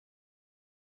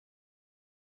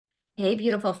Hey,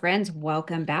 beautiful friends,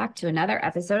 welcome back to another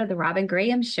episode of The Robin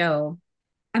Graham Show.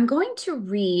 I'm going to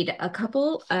read a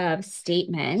couple of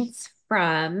statements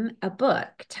from a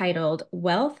book titled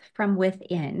Wealth from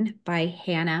Within by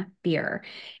Hannah Beer.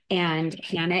 And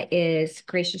Hannah is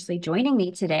graciously joining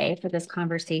me today for this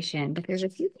conversation, but there's a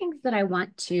few things that I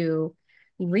want to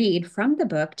read from the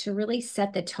book to really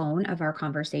set the tone of our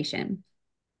conversation.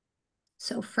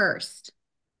 So, first,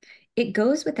 it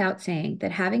goes without saying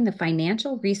that having the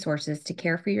financial resources to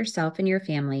care for yourself and your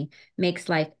family makes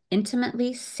life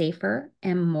intimately safer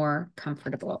and more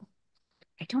comfortable.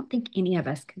 I don't think any of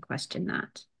us can question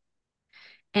that.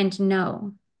 And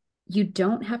no, you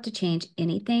don't have to change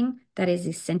anything that is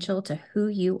essential to who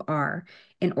you are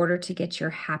in order to get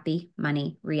your happy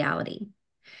money reality.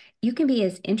 You can be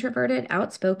as introverted,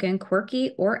 outspoken,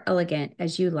 quirky, or elegant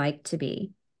as you like to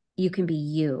be. You can be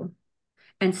you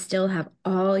and still have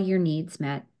all your needs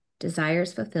met,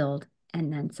 desires fulfilled,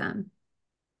 and then some.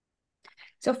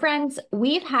 So, friends,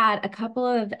 we've had a couple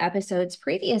of episodes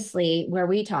previously where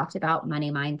we talked about money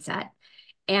mindset.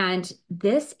 And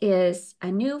this is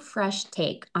a new, fresh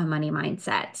take on money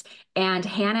mindset. And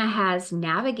Hannah has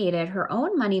navigated her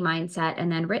own money mindset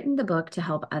and then written the book to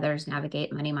help others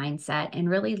navigate money mindset and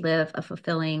really live a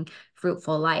fulfilling,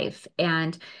 fruitful life.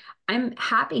 And I'm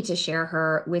happy to share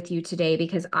her with you today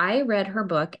because I read her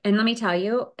book, and let me tell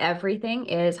you, everything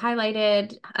is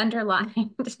highlighted,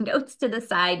 underlined, notes to the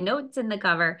side, notes in the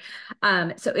cover.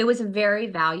 So it was very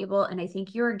valuable, and I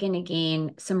think you're going to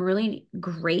gain some really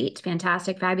great,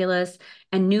 fantastic, fabulous,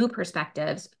 and new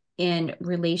perspectives in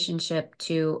relationship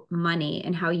to money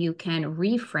and how you can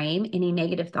reframe any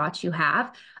negative thoughts you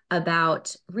have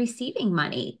about receiving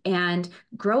money and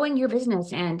growing your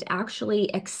business and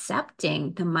actually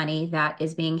accepting the money that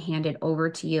is being handed over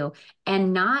to you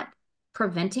and not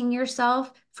preventing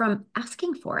yourself from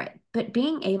asking for it, but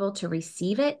being able to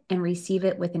receive it and receive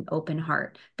it with an open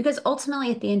heart. Because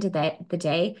ultimately, at the end of the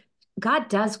day, God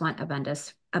does want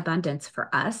abundance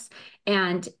for us.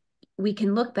 And we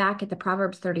can look back at the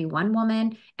Proverbs 31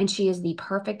 woman, and she is the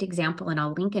perfect example. And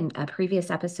I'll link in a previous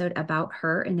episode about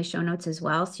her in the show notes as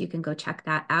well. So you can go check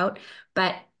that out.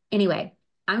 But anyway,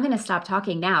 I'm going to stop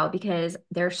talking now because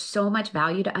there's so much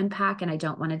value to unpack and I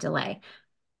don't want to delay.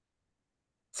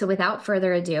 So without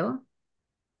further ado,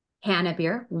 Hannah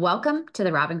Beer, welcome to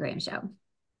the Robin Graham Show.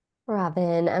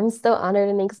 Robin, I'm so honored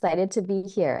and excited to be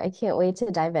here. I can't wait to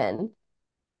dive in.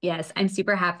 Yes, I'm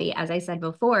super happy, as I said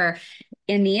before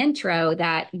in the intro,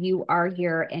 that you are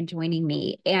here and joining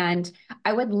me. And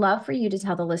I would love for you to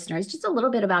tell the listeners just a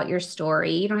little bit about your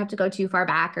story. You don't have to go too far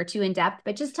back or too in depth,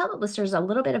 but just tell the listeners a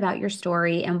little bit about your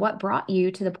story and what brought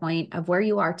you to the point of where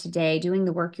you are today, doing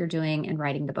the work you're doing and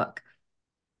writing the book.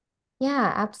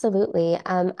 Yeah, absolutely.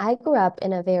 I grew up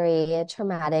in a very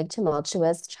traumatic,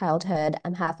 tumultuous childhood.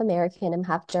 I'm half American, I'm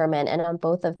half German, and on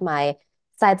both of my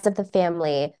sides of the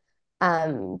family,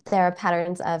 there are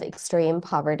patterns of extreme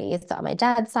poverty. So on my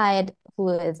dad's side, who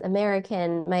is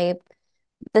American, my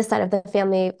this side of the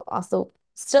family also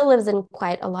still lives in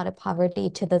quite a lot of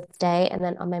poverty to this day. And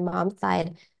then on my mom's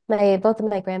side, my both of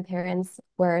my grandparents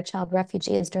were child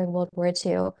refugees during World War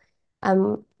II,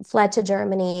 fled to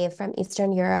Germany from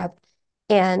Eastern Europe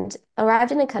and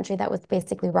arrived in a country that was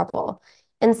basically rubble.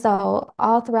 And so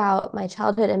all throughout my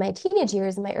childhood and my teenage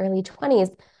years and my early 20s,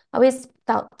 I always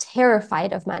felt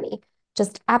terrified of money,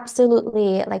 just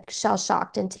absolutely like shell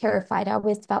shocked and terrified. I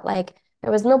always felt like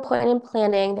there was no point in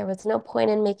planning. There was no point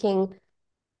in making,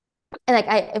 and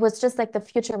like it was just like the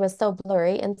future was so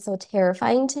blurry and so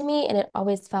terrifying to me. And it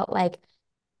always felt like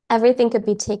everything could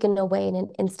be taken away in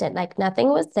an instant. Like nothing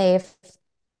was safe.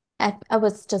 I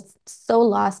was just so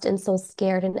lost and so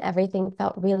scared, and everything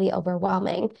felt really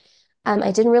overwhelming.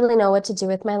 I didn't really know what to do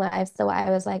with my life. So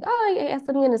I was like, oh, I guess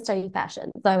I'm going to study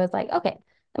fashion. So I was like, okay,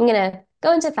 I'm going to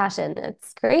go into fashion.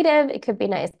 It's creative. It could be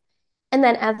nice. And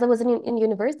then as I was in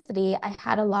university, I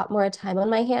had a lot more time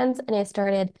on my hands and I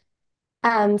started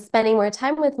spending more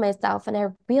time with myself. And I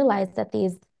realized that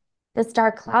this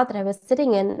dark cloud that I was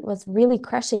sitting in was really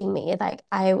crushing me. Like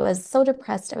I was so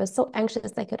depressed. I was so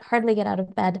anxious. I could hardly get out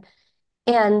of bed.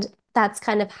 And that's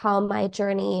kind of how my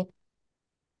journey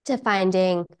to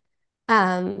finding,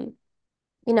 um,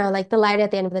 like the light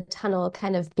at the end of the tunnel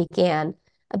kind of began.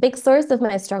 A big source of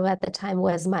my struggle at the time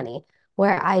was money,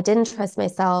 where I didn't trust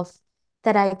myself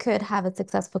that I could have a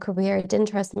successful career. I didn't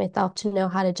trust myself to know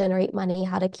how to generate money,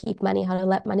 how to keep money, how to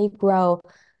let money grow.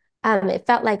 It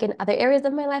felt like in other areas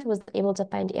of my life, I was able to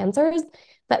find answers,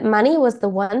 but money was the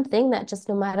one thing that just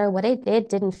no matter what I did,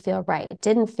 didn't feel right,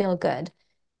 didn't feel good.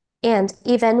 And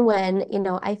even when,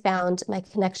 I found my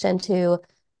connection to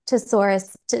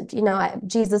source,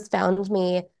 Jesus found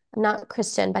me I'm not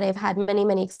Christian, but I've had many,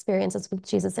 many experiences with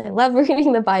Jesus. And I love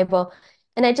reading the Bible.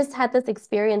 And I just had this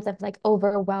experience of like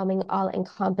overwhelming,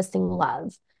 all-encompassing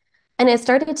love. And I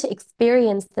started to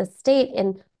experience this state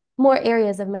in more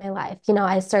areas of my life.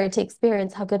 I started to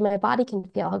experience how good my body can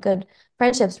feel, how good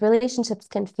friendships, relationships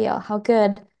can feel, how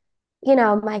good,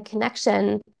 my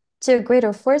connection to a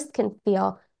greater force can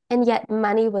feel. And yet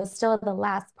money was still the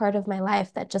last part of my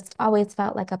life that just always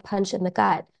felt like a punch in the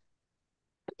gut.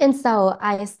 And so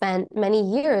I spent many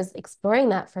years exploring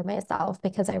that for myself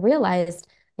because I realized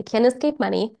I can't escape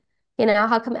money.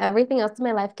 How come everything else in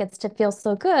my life gets to feel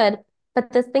so good?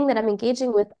 But this thing that I'm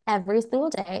engaging with every single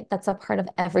day, that's a part of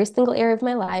every single area of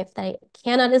my life that I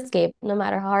cannot escape, no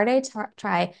matter how hard I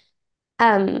try.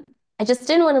 Um, I just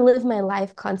didn't want to live my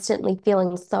life constantly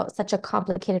feeling such a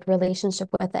complicated relationship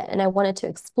with it. And I wanted to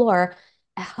explore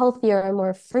a healthier and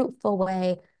more fruitful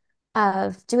way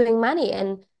of doing money.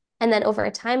 And then over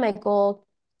time, my goal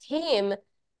came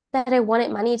that I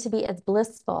wanted money to be as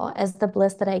blissful as the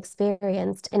bliss that I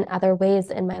experienced in other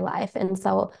ways in my life. And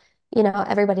so,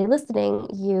 everybody listening,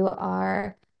 you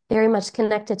are very much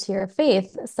connected to your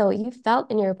faith. So you felt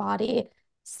in your body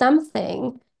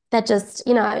something that just,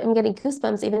 I'm getting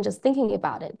goosebumps even just thinking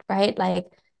about it, right?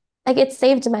 Like it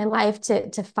saved my life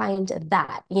to find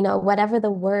that, whatever the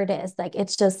word is, like it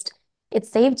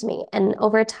saved me. And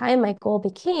over time, my goal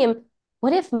became,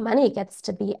 what if money gets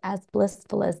to be as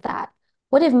blissful as that?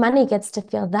 What if money gets to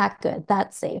feel that good,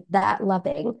 that safe, that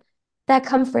loving, that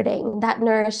comforting, that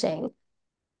nourishing?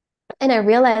 And I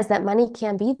realized that money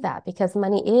can be that because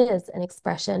money is an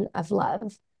expression of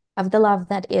love, of the love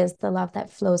that is the love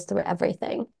that flows through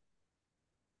everything.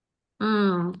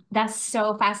 That's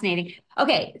so fascinating.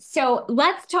 Okay, so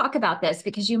let's talk about this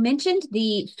because you mentioned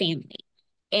the family.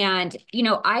 And,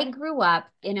 I grew up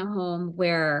in a home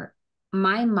where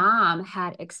my mom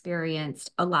had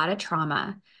experienced a lot of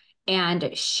trauma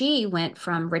and she went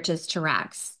from riches to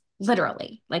rags,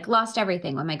 literally, like lost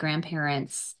everything when my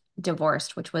grandparents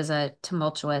divorced, which was a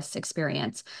tumultuous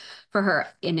experience for her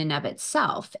in and of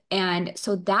itself. And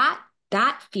so that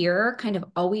fear kind of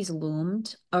always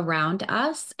loomed around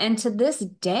us. And to this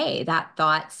day, that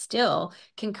thought still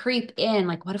can creep in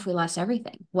like, what if we lost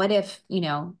everything? What if,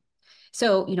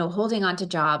 so, holding on to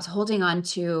jobs, holding on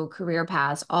to career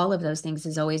paths, all of those things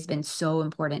has always been so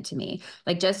important to me.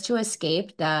 Like just to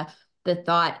escape the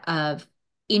thought of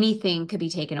anything could be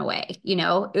taken away,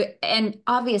 And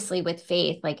obviously with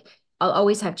faith, like I'll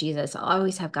always have Jesus, I'll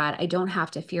always have God. I don't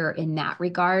have to fear in that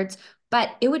regards,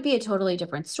 but it would be a totally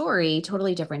different story,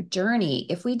 totally different journey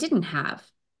if we didn't have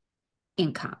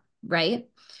income, right?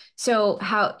 So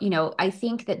how, I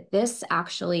think that this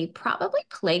actually probably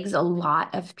plagues a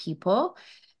lot of people.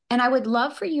 And I would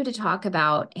love for you to talk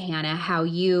about, Hannah, how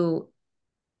you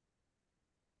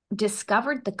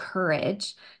discovered the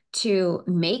courage to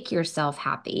make yourself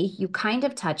happy. You kind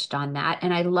of touched on that.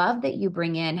 And I love that you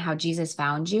bring in how Jesus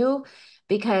found you,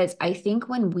 because I think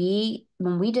when we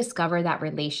discover that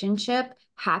relationship,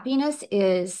 happiness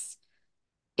is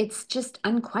it's just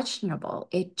unquestionable.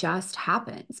 It just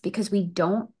happens because we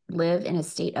don't live in a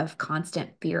state of constant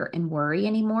fear and worry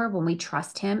anymore when we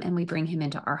trust him and we bring him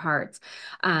into our hearts.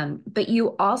 But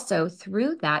you also,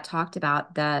 through that, talked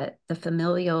about the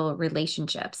familial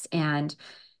relationships and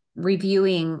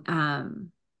reviewing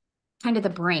kind of the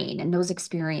brain and those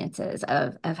experiences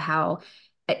of how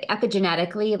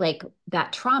epigenetically like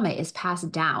that trauma is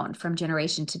passed down from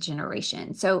generation to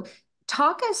generation. So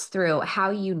talk us through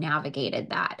how you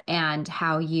navigated that and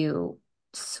how you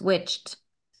switched,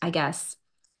 I guess,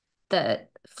 the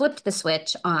flipped the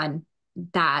switch on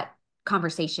that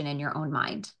conversation in your own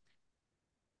mind.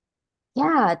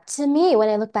 Yeah, to me, when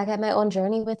I look back at my own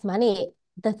journey with money,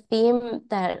 the theme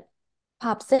that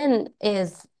pops in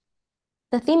is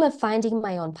the theme of finding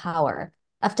my own power,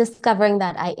 of discovering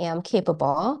that I am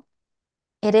capable.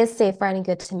 It is safe, right, and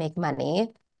good to make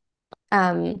money.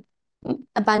 Um,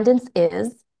 abundance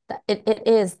is, it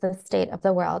is the state of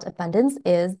the world. Abundance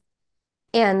is,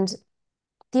 and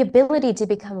the ability to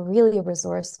become really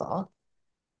resourceful.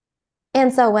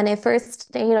 And so when I first,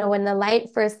 when the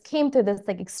light first came through this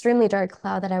like extremely dark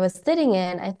cloud that I was sitting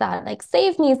in, I thought like,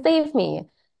 save me, save me.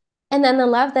 And then the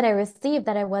love that I received,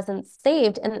 that I wasn't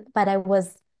saved, but I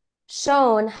was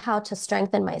shown how to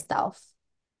strengthen myself,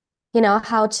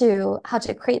 how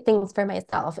to create things for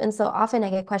myself. And so often I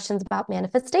get questions about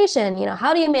manifestation,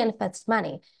 how do you manifest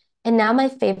money? And now my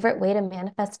favorite way to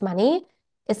manifest money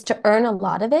is to earn a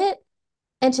lot of it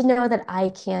and to know that I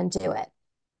can do it,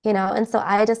 And so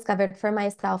I discovered for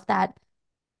myself that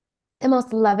the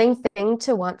most loving thing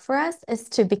to want for us is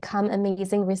to become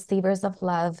amazing receivers of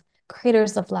love,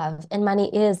 creators of love, and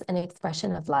money is an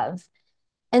expression of love.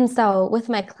 And so with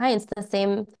my clients,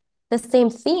 the same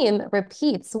theme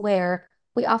repeats where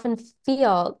we often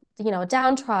feel,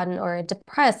 downtrodden or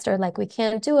depressed or like we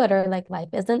can't do it or like life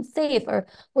isn't safe or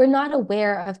we're not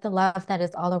aware of the love that is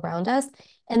all around us.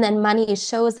 And then money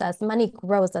shows us, money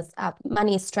grows us up,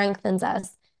 money strengthens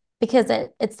us because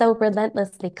it's so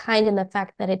relentlessly kind in the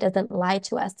fact that it doesn't lie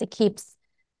to us. It keeps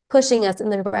pushing us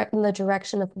in the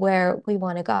direction of where we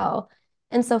want to go.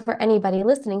 And so for anybody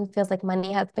listening who feels like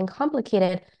money has been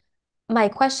complicated, my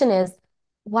question is,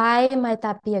 why might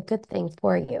that be a good thing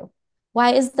for you?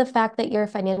 Why is the fact that your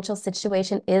financial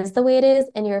situation is the way it is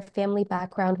and your family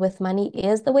background with money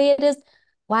is the way it is?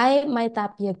 Why might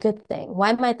that be a good thing?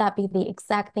 Why might that be the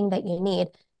exact thing that you need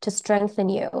to strengthen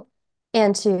you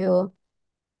and to,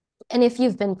 and if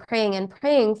you've been praying and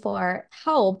praying for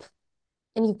help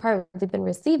and you've probably been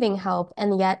receiving help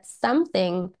and yet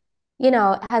something,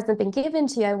 hasn't been given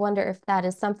to you, I wonder if that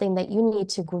is something that you need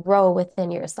to grow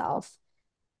within yourself,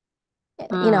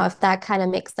 Mm. if that kind of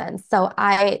makes sense. So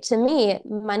to me,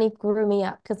 money grew me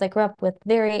up because I grew up with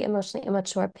very emotionally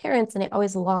immature parents and I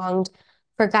always longed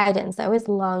for guidance. I always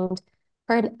longed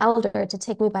for an elder to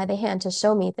take me by the hand to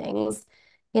show me things,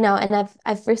 and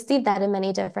I've received that in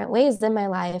many different ways in my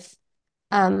life.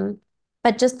 Um,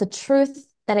 but just the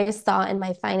truth that I saw in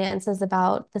my finances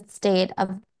about the state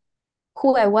of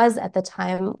who I was at the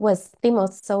time was the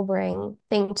most sobering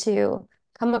thing to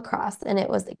come across. And it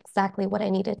was exactly what I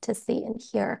needed to see and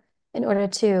hear in order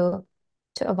to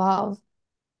evolve.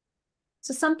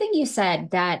 So, something you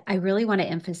said that I really want to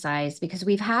emphasize because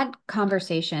we've had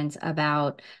conversations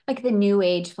about like the new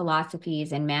age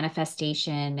philosophies and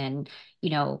manifestation and,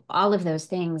 all of those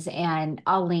things. And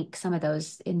I'll link some of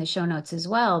those in the show notes as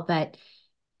well. But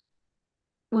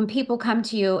when people come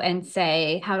to you and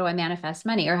say, how do I manifest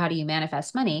money or how do you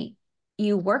manifest money?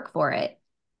 You work for it.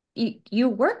 You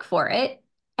work for it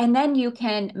and then you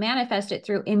can manifest it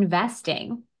through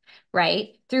investing,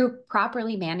 right? Through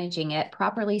properly managing it,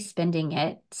 properly spending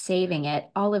it, saving it,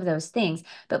 all of those things.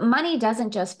 But money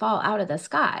doesn't just fall out of the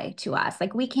sky to us.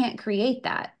 Like we can't create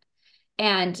that.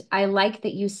 And I like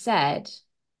that you said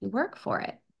you work for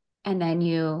it and then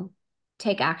you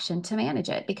take action to manage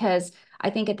it because I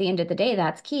think at the end of the day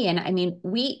that's key. And I mean,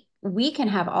 we can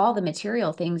have all the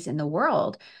material things in the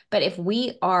world, but if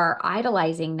we are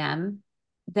idolizing them,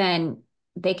 then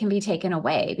they can be taken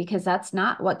away because that's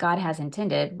not what God has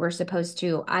intended. We're supposed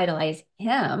to idolize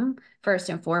him first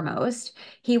and foremost.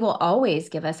 He will always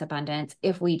give us abundance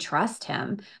if we trust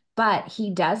him, but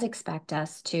he does expect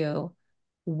us to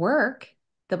work.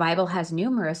 The Bible has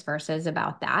numerous verses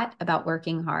about that, about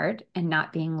working hard and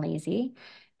not being lazy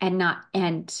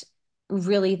and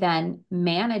really then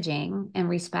managing and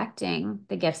respecting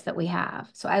the gifts that we have.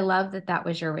 So I love that that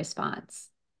was your response.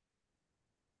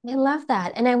 I love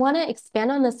that. And I want to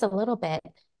expand on this a little bit.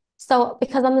 So,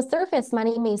 because on the surface,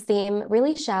 money may seem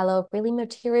really shallow, really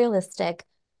materialistic.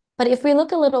 But if we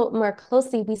look a little more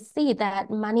closely, we see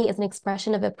that money is an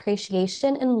expression of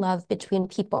appreciation and love between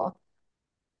people.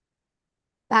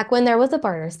 Back when there was a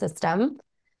barter system,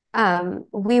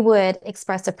 we would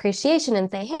express appreciation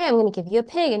and say, hey, I'm going to give you a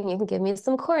pig and you can give me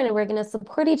some corn and we're going to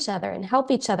support each other and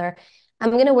help each other. I'm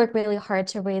going to work really hard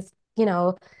to raise,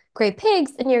 great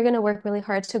pigs and you're going to work really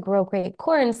hard to grow great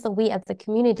corn so we as a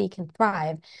community can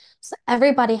thrive. So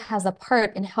everybody has a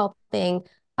part in helping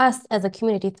us as a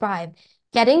community thrive.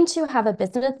 Getting to have a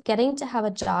business, getting to have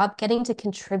a job, getting to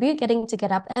contribute, getting to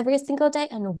get up every single day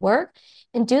and work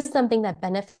and do something that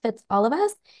benefits all of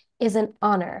us is an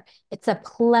honor. It's a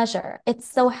pleasure. It's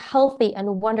so healthy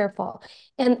and wonderful.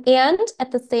 And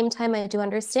at the same time, I do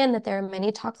understand that there are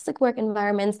many toxic work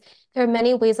environments. There are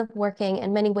many ways of working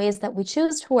and many ways that we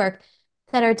choose to work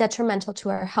that are detrimental to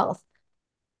our health.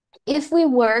 If we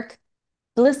work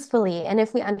blissfully and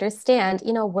if we understand,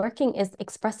 working is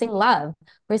expressing love,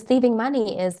 receiving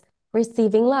money is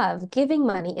receiving love, giving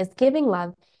money is giving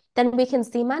love, then we can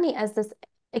see money as this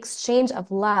exchange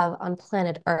of love on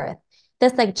planet Earth,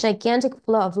 this like gigantic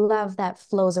flow of love that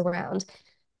flows around.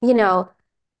 You know,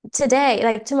 Today,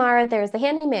 like tomorrow, there's a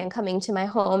handyman coming to my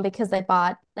home because I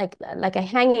bought like a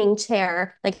hanging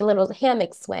chair, like a little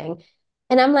hammock swing.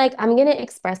 And I'm like, I'm gonna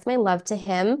express my love to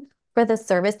him for the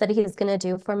service that he's gonna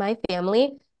do for my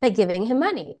family by giving him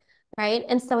money, right?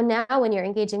 And so now when you're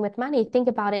engaging with money, think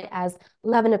about it as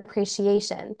love and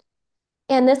appreciation.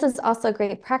 And this is also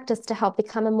great practice to help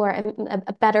become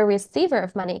a better receiver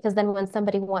of money. Because then when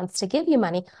somebody wants to give you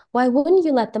money, why wouldn't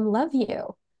you let them love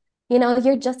you?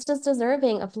 You're just as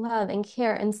deserving of love and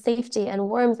care and safety and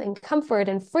warmth and comfort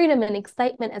and freedom and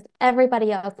excitement as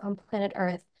everybody else on planet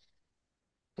Earth.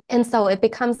 And so it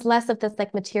becomes less of this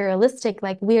like materialistic,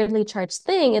 like weirdly charged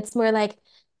thing. It's more like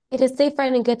It is safe,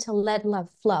 right, and good to let love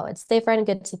flow. It's safe, right, and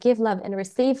good to give love and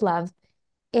receive love.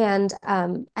 And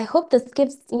I hope this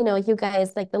gives, you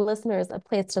guys, like the listeners, a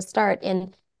place to start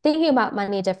in thinking about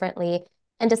money differently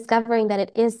and discovering that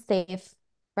it is safe,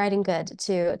 right, and good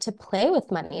to play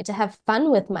with money, to have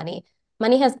fun with money.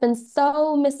 Money has been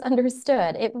so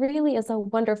misunderstood. It really is a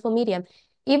wonderful medium.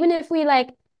 Even if we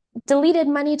like deleted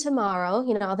money tomorrow,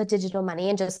 all the digital money,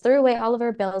 and just threw away all of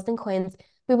our bills and coins,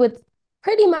 we would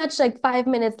pretty much like 5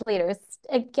 minutes later,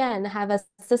 again, have a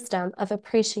system of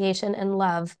appreciation and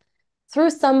love through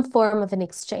some form of an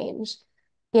exchange,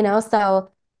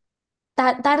 so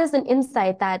that is an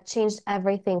insight that changed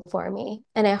everything for me.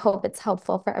 And I hope it's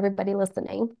helpful for everybody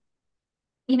listening.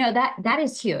 That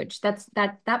is huge.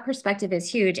 That perspective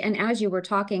is huge. And as you were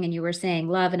talking and you were saying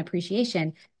love and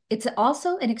appreciation, it's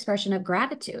also an expression of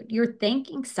gratitude. You're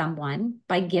thanking someone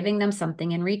by giving them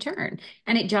something in return,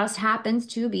 and it just happens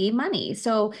to be money.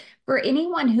 So for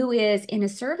anyone who is in a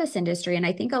service industry, and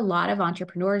I think a lot of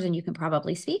entrepreneurs, and you can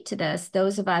probably speak to this,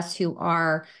 those of us who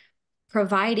are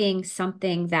providing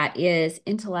something that is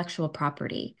intellectual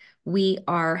property. We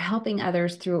are helping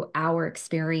others through our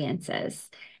experiences.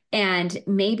 And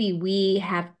maybe we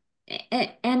have,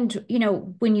 and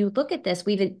when you look at this,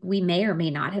 we may or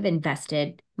may not have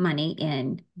invested money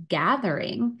in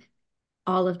gathering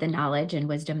all of the knowledge and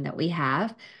wisdom that we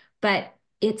have, but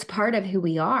it's part of who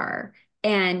we are.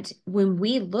 And when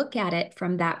we look at it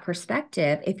from that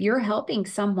perspective, if you're helping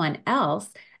someone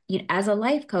else, as a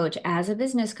life coach, as a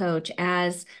business coach,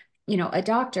 as a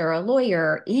doctor, a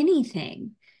lawyer,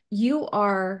 anything, you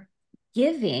are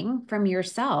giving from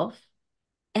yourself.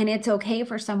 And it's okay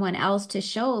for someone else to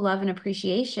show love and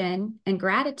appreciation and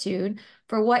gratitude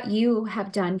for what you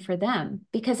have done for them.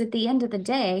 Because at the end of the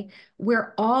day,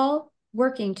 we're all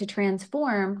working to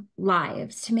transform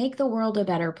lives, to make the world a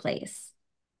better place.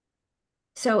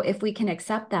 So if we can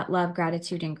accept that love,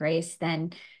 gratitude, and grace,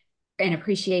 then and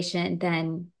appreciation,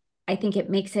 then I think it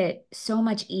makes it so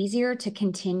much easier to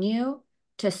continue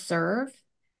to serve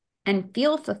and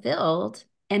feel fulfilled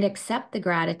and accept the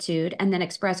gratitude and then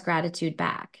express gratitude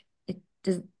back. It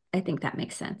does, I think that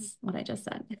makes sense, what I just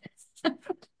said.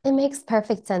 It makes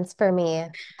perfect sense for me.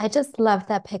 I just love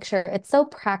that picture. It's so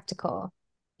practical,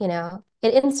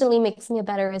 It instantly makes me a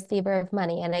better receiver of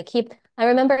money. And I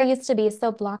remember I used to be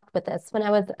so blocked with this when I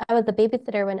was a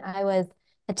babysitter when I was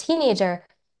a teenager,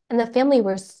 and the family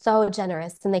were so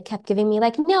generous and they kept giving me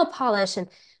like nail polish and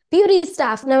beauty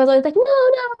stuff. And I was always like, no,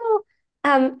 no.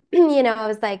 I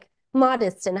was like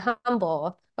modest and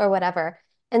humble or whatever.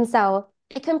 And so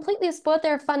it completely spoiled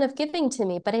their fun of giving to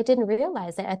me, but I didn't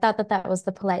realize it. I thought that that was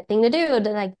the polite thing to do, to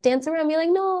like dance around, be like,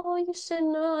 no, you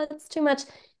shouldn't, no, it's too much.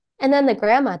 And then the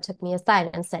grandma took me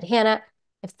aside and said, Hannah,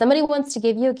 if somebody wants to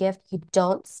give you a gift, you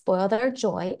don't spoil their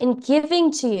joy in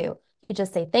giving to you. You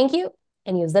just say thank you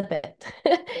and you zip it.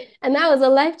 And that was a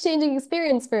life-changing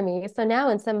experience for me. So now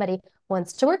when somebody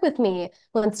wants to work with me,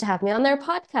 wants to have me on their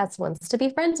podcast, wants to be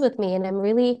friends with me, and I'm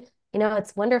really,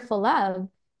 it's wonderful love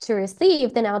to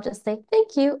receive, then I'll just say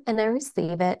thank you and I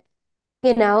receive it,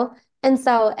 you know? And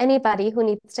so anybody who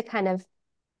needs to kind of,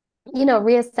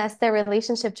 reassess their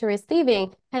relationship to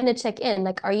receiving, kind of check in,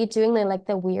 like, are you doing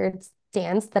the weird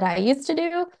dance that I used to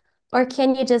do? Or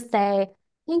can you just say,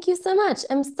 thank you so much.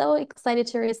 I'm so excited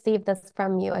to receive this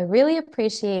from you. I really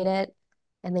appreciate it.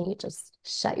 And then you just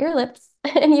shut your lips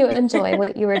and you enjoy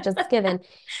what you were just given.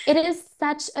 It is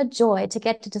such a joy to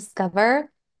get to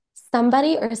discover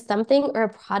somebody or something or a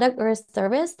product or a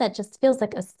service that just feels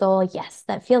like a soul yes,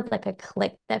 that feels like a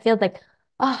click, that feels like,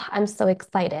 oh, I'm so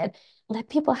excited. Let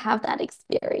people have that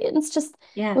experience. Just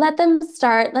Yeah. let them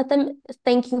start, let them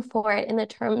thank you for it in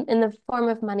the form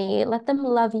of money. Let them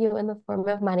love you in the form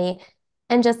of money,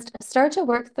 and just start to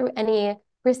work through any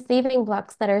receiving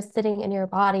blocks that are sitting in your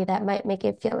body that might make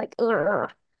it feel like,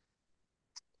 ugh.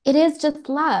 It is just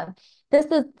love. This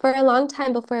is for a long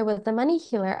time before I was the money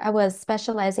healer, I was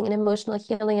specializing in emotional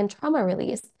healing and trauma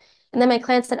release. And then my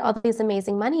clients had all these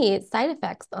amazing money side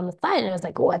effects on the side. And I was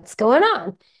like, what's going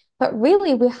on? But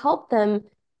really, we help them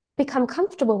become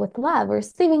comfortable with love,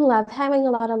 receiving love, having a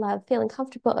lot of love, feeling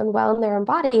comfortable and well in their own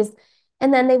bodies.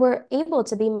 And then they were able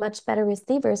to be much better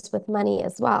receivers with money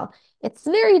as well. It's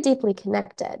very deeply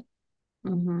connected.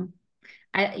 Mm-hmm.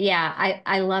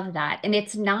 I love that. And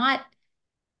it's not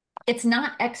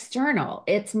external.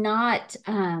 It's not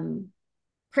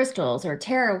crystals or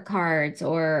tarot cards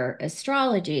or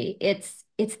astrology. It's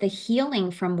the healing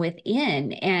from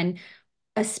within. And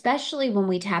especially when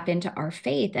we tap into our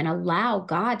faith and allow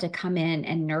God to come in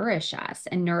and nourish us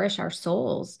and nourish our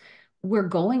souls, we're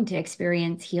going to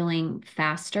experience healing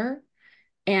faster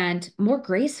and more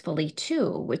gracefully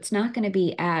too. It's not going to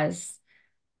be as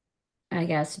I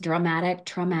guess, dramatic,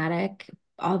 traumatic,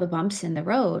 all the bumps in the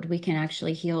road, we can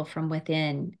actually heal from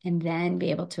within and then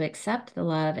be able to accept the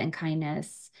love and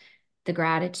kindness, the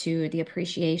gratitude, the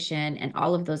appreciation, and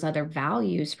all of those other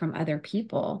values from other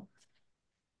people.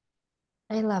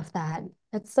 I love that.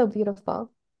 That's so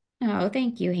beautiful. Oh,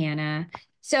 thank you, Hannah.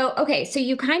 So, okay, so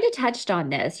you kind of touched on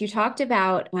this. You talked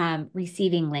about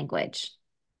receiving language.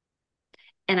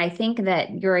 And I think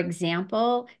that your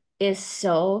example is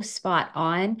so spot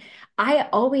on. I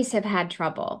always have had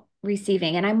trouble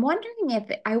receiving, and I'm wondering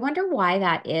if I wonder why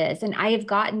that is. And I have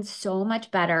gotten so much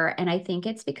better. And I think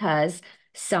it's because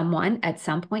someone at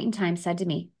some point in time said to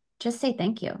me, just say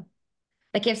thank you.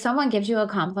 Like if someone gives you a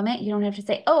compliment, you don't have to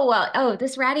say, oh, well, oh,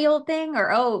 this ratty old thing,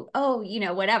 or oh,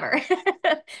 whatever.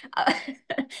 Uh,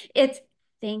 It's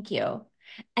thank you.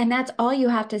 And that's all you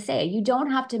have to say. You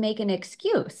don't have to make an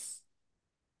excuse.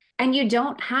 And you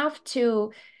don't have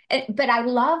to, but I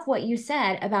love what you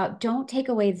said about don't take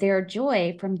away their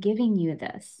joy from giving you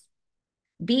this.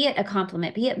 Be it a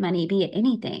compliment, be it money, be it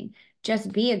anything.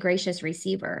 Just be a gracious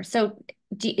receiver. So,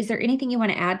 is there anything you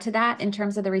want to add to that in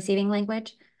terms of the receiving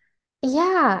language?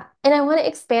 Yeah, and I want to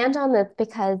expand on this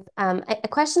because a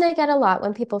question I get a lot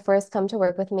when people first come to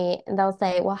work with me, and they'll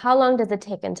say, "Well, how long does it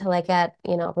take until I get,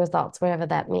 results, whatever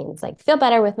that means, like feel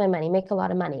better with my money, make a lot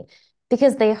of money?"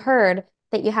 Because they heard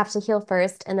that you have to heal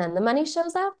first and then the money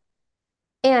shows up.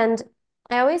 And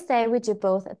I always say we do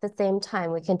both at the same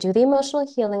time. We can do the emotional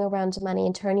healing around money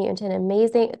and turn you into an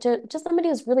amazing, just somebody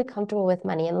who's really comfortable with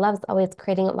money and loves always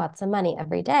creating lots of money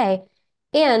every day.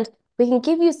 And we can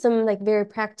give you some like very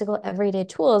practical everyday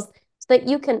tools so that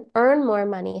you can earn more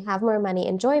money, have more money,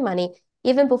 enjoy money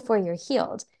even before you're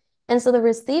healed. And so the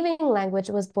receiving language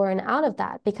was born out of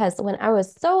that because when I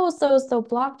was so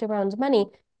blocked around money,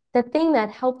 the thing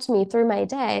that helped me through my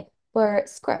day were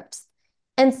scripts.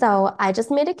 And so I just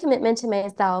made a commitment to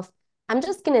myself. I'm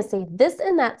just going to say this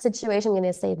in that situation. I'm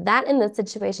going to say that in this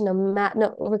situation,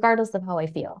 no, regardless of how I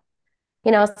feel.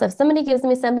 So if somebody gives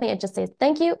me something, I just say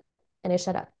thank you and I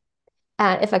shut up.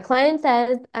 If a client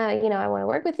says, I want to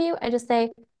work with you, I just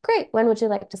say, great, when would you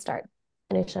like to start?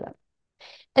 And I shut up.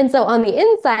 And so on the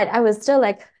inside, I was still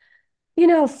like,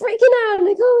 freaking out. I'm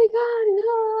like,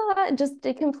 oh my God, just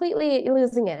completely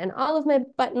losing it. And all of my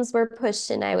buttons were pushed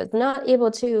and I was not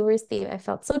able to receive. I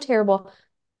felt so terrible.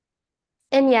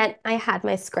 And yet I had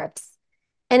my scripts.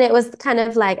 And it was kind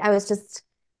of like I was just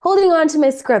holding on to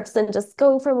my scripts and just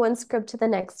going from one script to the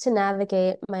next to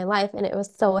navigate my life. And it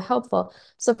was so helpful.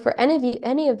 So for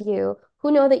any of you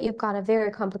who know that you've got a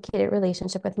very complicated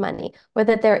relationship with money, or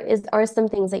that are some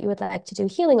things that you would like to do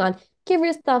healing on, give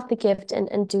yourself the gift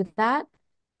and do that.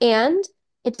 And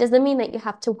it doesn't mean that you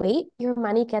have to wait. Your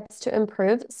money gets to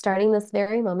improve starting this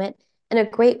very moment. And a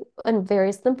great and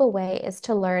very simple way is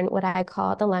to learn what I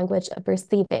call the language of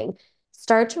receiving.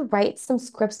 Start to write some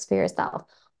scripts for yourself.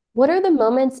 What are the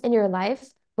moments in your life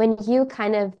when you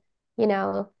kind of,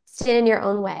 stand in your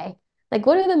own way? Like,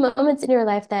 what are the moments in your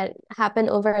life that happen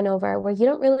over and over where you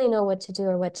don't really know what to do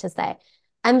or what to say?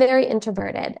 I'm very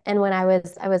introverted. And when I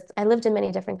lived in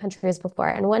many different countries before.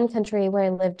 And one country where I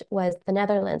lived was the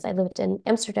Netherlands. I lived in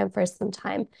Amsterdam for some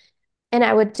time. And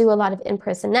I would do a lot of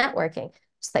in-person networking,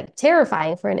 just like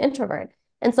terrifying for an introvert.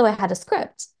 And so I had a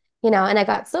script, and I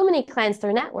got so many clients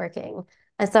through networking.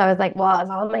 And so I was like, well, if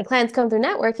all of my clients come through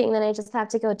networking, then I just have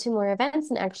to go to more events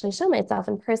and actually show myself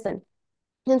in person.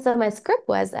 And so my script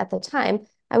was at the time,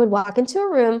 I would walk into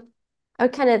a room, I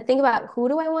would kind of think about who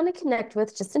do I want to connect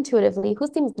with just intuitively, who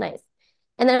seems nice.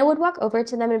 And then I would walk over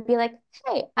to them and be like,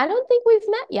 hey, I don't think we've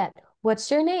met yet.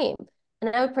 What's your name?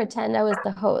 And I would pretend I was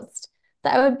the host. So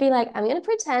I would be like, I'm going to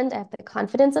pretend I have the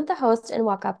confidence of the host and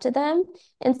walk up to them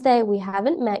and say, we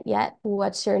haven't met yet.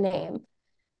 What's your name?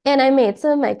 And I made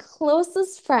some of my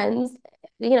closest friends.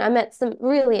 I met some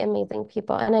really amazing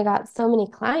people and I got so many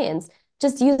clients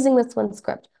just using this one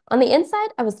script. On the inside,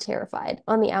 I was terrified.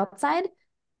 On the outside,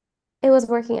 it was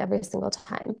working every single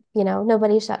time.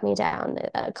 Nobody shut me down.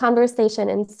 A conversation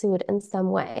ensued in some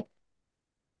way.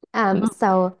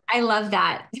 So I love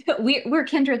that. We're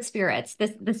kindred spirits.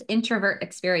 This introvert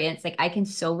experience, like I can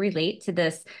so relate to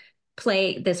this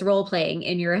role playing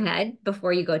in your head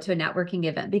before you go to a networking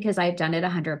event because I've done it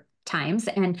 100 times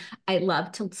and I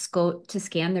love to go to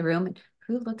scan the room and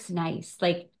who looks nice.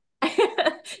 Like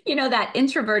that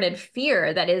introverted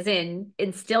fear that is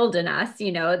instilled in us,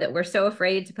 that we're so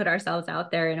afraid to put ourselves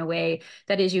out there in a way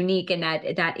that is unique and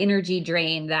that energy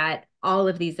drain that all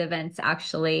of these events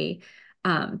actually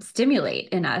stimulate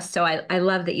in us. So I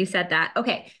love that you said that.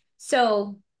 Okay.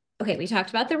 So okay, we talked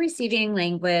about the receiving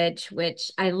language,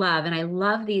 which I love, and I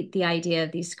love the idea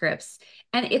of these scripts.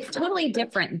 And it's totally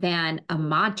different than a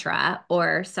mantra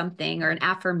or something or an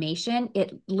affirmation.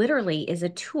 It literally is a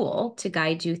tool to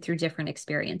guide you through different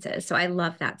experiences. So I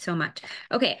love that so much.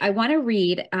 Okay, I want to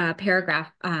read a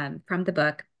paragraph from the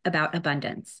book about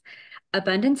abundance.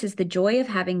 Abundance is the joy of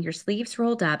having your sleeves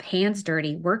rolled up, hands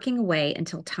dirty, working away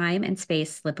until time and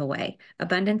space slip away.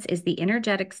 Abundance is the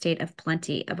energetic state of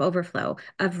plenty, of overflow,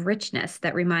 of richness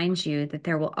that reminds you that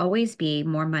there will always be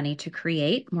more money to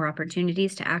create, more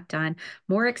opportunities to act on,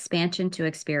 more expansion to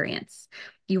experience.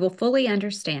 You will fully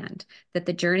understand that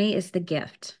the journey is the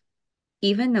gift,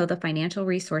 even though the financial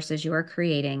resources you are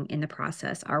creating in the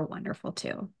process are wonderful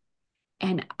too.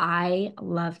 And I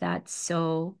love that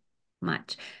so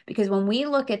much because when we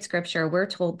look at scripture, we're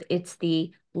told it's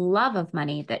the love of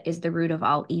money that is the root of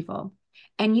all evil.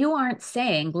 And you aren't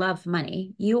saying love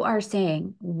money. You are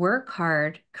saying work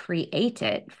hard, create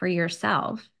it for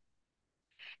yourself,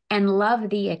 and love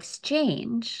the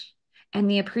exchange and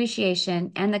the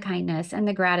appreciation and the kindness and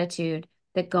the gratitude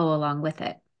that go along with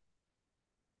it.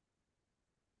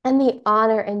 And the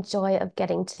honor and joy of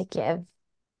getting to give.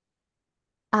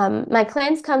 My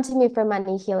clients come to me for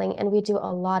money healing, and we do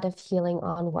a lot of healing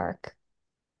on work.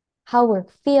 How work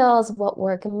feels, what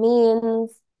work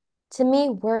means. To me,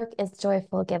 work is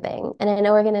joyful giving. And I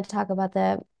know we're going to talk about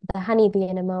the honeybee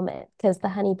in a moment, because the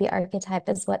honeybee archetype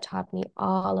is what taught me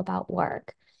all about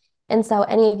work. And so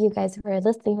any of you guys who are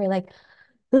listening who are like,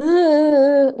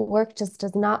 "Ugh, work just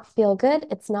does not feel good.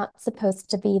 It's not supposed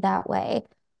to be that way.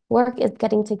 Work is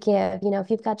getting to give. You know,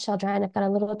 if you've got children, I've got a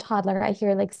little toddler, I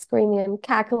hear like screaming and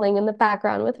cackling in the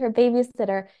background with her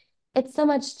babysitter. It's so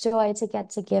much joy to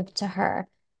get to give to her.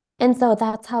 And so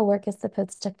that's how work is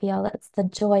supposed to feel. It's the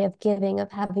joy of giving,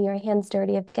 of having your hands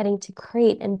dirty, of getting to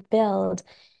create and build.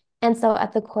 And so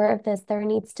at the core of this, there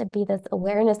needs to be this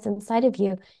awareness inside of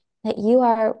you that you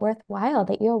are worthwhile,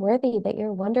 that you're worthy, that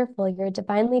you're wonderful, you're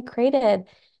divinely created.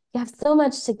 You have so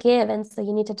much to give. And so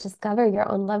you need to discover your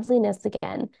own loveliness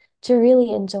again to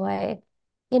really enjoy,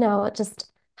 just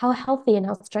how healthy and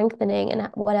how strengthening and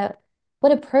what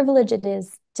a privilege it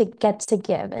is to get to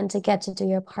give and to get to do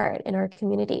your part in our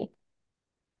community.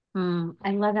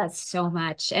 I love that so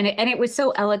much. And it was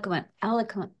so eloquently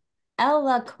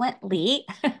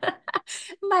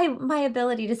my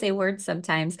ability to say words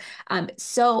sometimes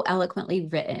so eloquently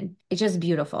written. It's just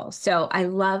beautiful. So I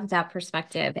love that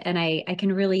perspective and I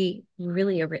can really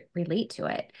relate to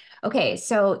it. Okay,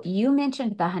 so you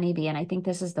mentioned the honeybee and I think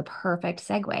this is the perfect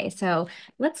segue. So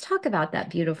let's talk about that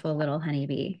beautiful little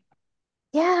honeybee.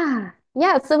 Yeah.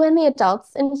 Yeah. So when the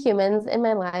adults and humans in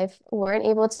my life weren't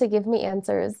able to give me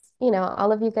answers,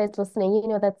 all of you guys listening, you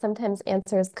know that sometimes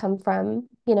answers come from,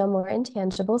 more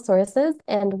intangible sources.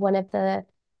 And one of the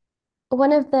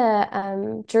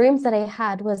dreams that I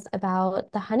had was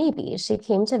about the honeybee. She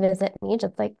came to visit me,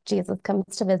 just like Jesus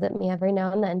comes to visit me every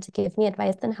now and then to give me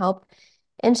advice and help.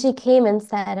 And she came and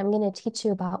said, I'm going to teach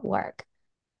you about work.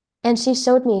 And she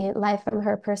showed me life from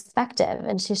her perspective.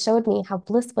 And she showed me how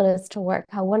blissful it is to work,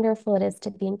 how wonderful it is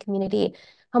to be in community,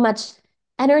 how much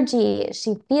energy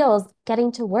she feels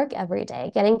getting to work every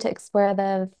day, getting to explore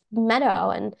the meadow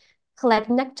and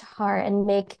collect nectar and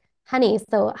make honey.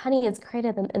 So honey is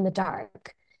created in the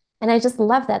dark. And I just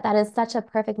love that. That is such a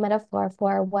perfect metaphor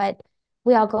for what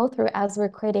we all go through as we're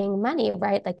creating money,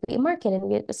 right? Like we market and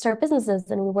we start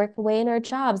businesses and we work away in our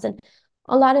jobs and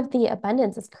a lot of the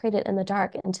abundance is created in the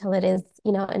dark until it is,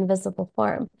 in visible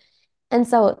form. And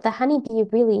so the honeybee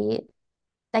really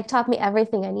like taught me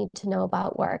everything I need to know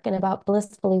about work and about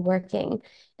blissfully working.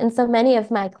 And so many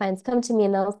of my clients come to me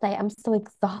and they'll say, I'm so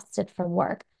exhausted from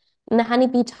work. And the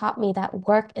honeybee taught me that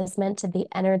work is meant to be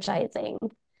energizing.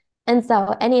 And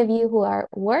so any of you who are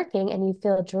working and you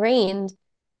feel drained,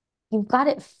 you've got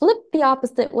it flipped the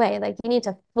opposite way. Like you need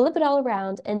to flip it all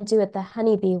around and do it the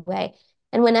honeybee way.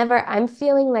 And whenever I'm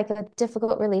feeling like a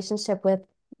difficult relationship with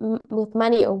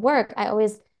money or work, I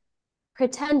always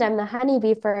pretend I'm the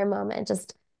honeybee for a moment,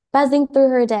 just buzzing through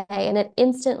her day, and it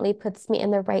instantly puts me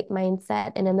in the right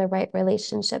mindset and in the right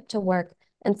relationship to work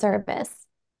and service.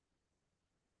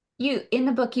 You in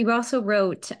the book, you also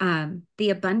wrote, the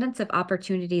abundance of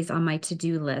opportunities on my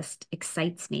to-do list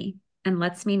excites me and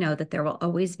lets me know that there will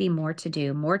always be more to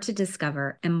do, more to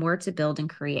discover, and more to build and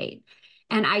create.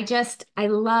 And I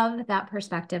love that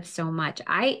perspective so much.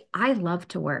 I love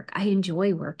to work. I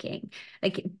enjoy working.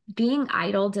 Like being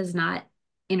idle does not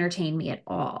entertain me at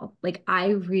all. Like I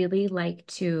really like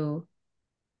to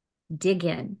dig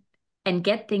in and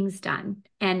get things done.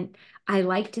 And I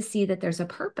like to see that there's a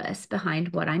purpose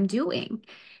behind what I'm doing.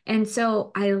 And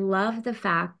so I love the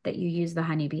fact that you use the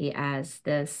honeybee as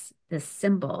this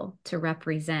symbol to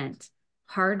represent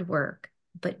hard work,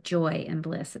 but joy and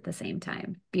bliss at the same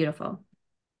time. Beautiful.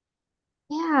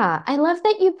 Yeah, I love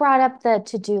that you brought up the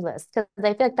to-do list because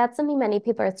I feel like that's something many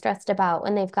people are stressed about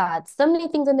when they've got so many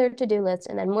things on their to-do list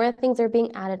and then more things are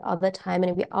being added all the time.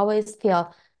 And we always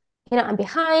feel, I'm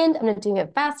behind, I'm not doing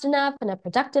it fast enough, I'm not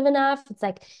productive enough. It's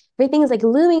like everything is like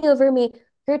looming over me.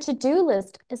 Your to-do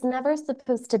list is never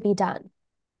supposed to be done.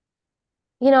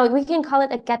 We can call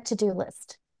it a get to-do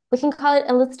list. We can call it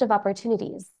a list of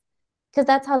opportunities because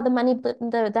that's how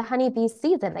the honeybee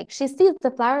sees it. Like she sees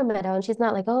the flower meadow and she's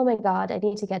not like, oh my God, I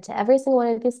need to get to every single one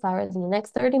of these flowers in the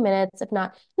next 30 minutes. If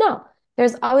not, no,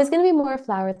 there's always going to be more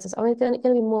flowers. There's always going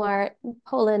to be more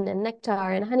pollen and nectar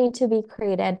and honey to be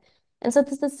created. And so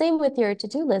it's the same with your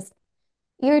to-do list.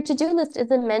 Your to-do list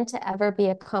isn't meant to ever be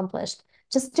accomplished.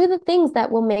 Just do the things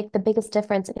that will make the biggest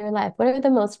difference in your life. What are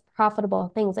the most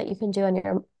profitable things that you can do on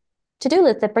your to-do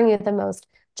list that bring you the most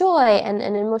joy and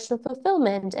emotional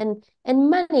fulfillment and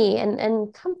money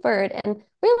and comfort and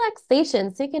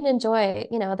relaxation so you can enjoy,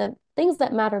 the things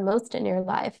that matter most in your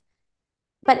life.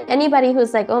 But anybody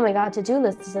who's like, oh my God, to-do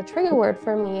list is a trigger word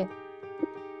for me,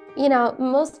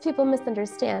 most people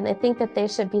misunderstand. They think that they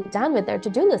should be done with their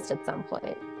to-do list at some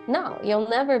point. No, you'll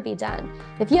never be done.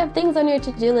 If you have things on your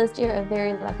to-do list, you're a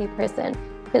very lucky person.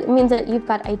 It means that you've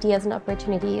got ideas and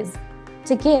opportunities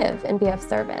to give and be of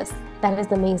service. That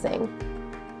is amazing.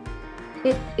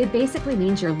 It basically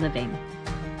means you're living.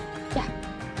 Yeah.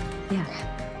 Yeah.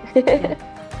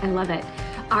 I love it.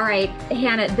 All right,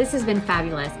 Hannah, this has been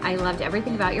fabulous. I loved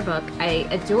everything about your book. I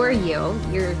adore you.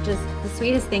 You're just the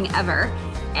sweetest thing ever.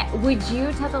 Would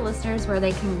you tell the listeners where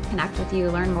they can connect with you,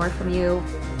 learn more from you,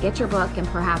 get your book, and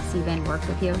perhaps even work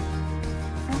with you?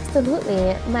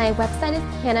 Absolutely. My website is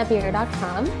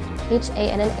hannahbeer.com,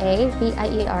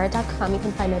 HANNABIER.com. You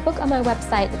can find my book on my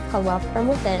website. It's called Wealth from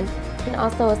Within. You can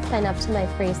also sign up to my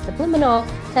free subliminal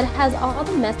that has all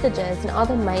the messages and all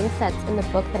the mindsets in the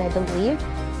book that I believe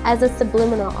as a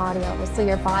subliminal audio. So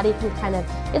your body can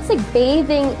it's like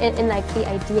bathing in like the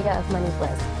idea of money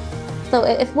bliss. So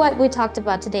if what we talked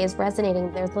about today is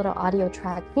resonating, there's a little audio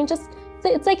track. You can just,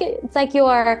 it's like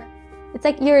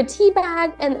your tea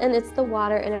bag and it's the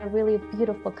water in a really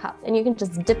beautiful cup. And you can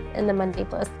just dip in the money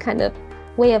bliss kind of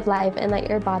way of life and let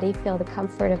your body feel the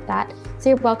comfort of that. So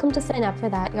you're welcome to sign up for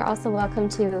that. You're also welcome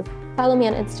to follow me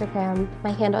on Instagram.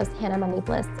 My handle is Hannah Money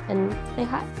Bliss and say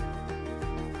hi.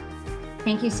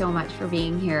 Thank you so much for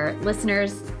being here.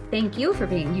 Listeners, thank you for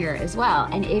being here as well.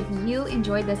 And if you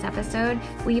enjoyed this episode,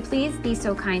 will you please be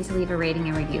so kind to leave a rating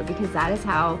and review, because that is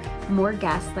how more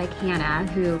guests like Hannah,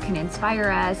 who can inspire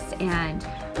us and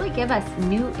really give us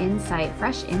new insight,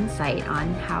 fresh insight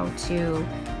on how to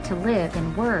live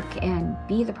and work and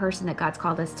be the person that God's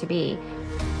called us to be.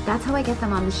 That's how I get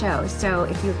them on the show. So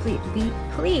if you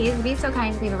please be so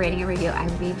kind to leave a rating and review, I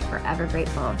would be forever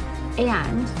grateful.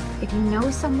 And if you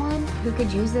know someone who could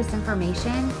use this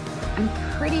information, I'm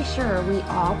pretty sure we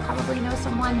all probably know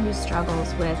someone who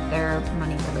struggles with their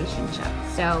money relationship.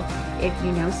 So if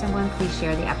you know someone, please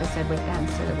share the episode with them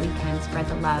so that we can spread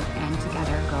the love and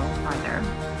together go farther.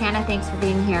 Hannah, thanks for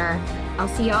being here. I'll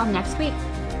see you all next week.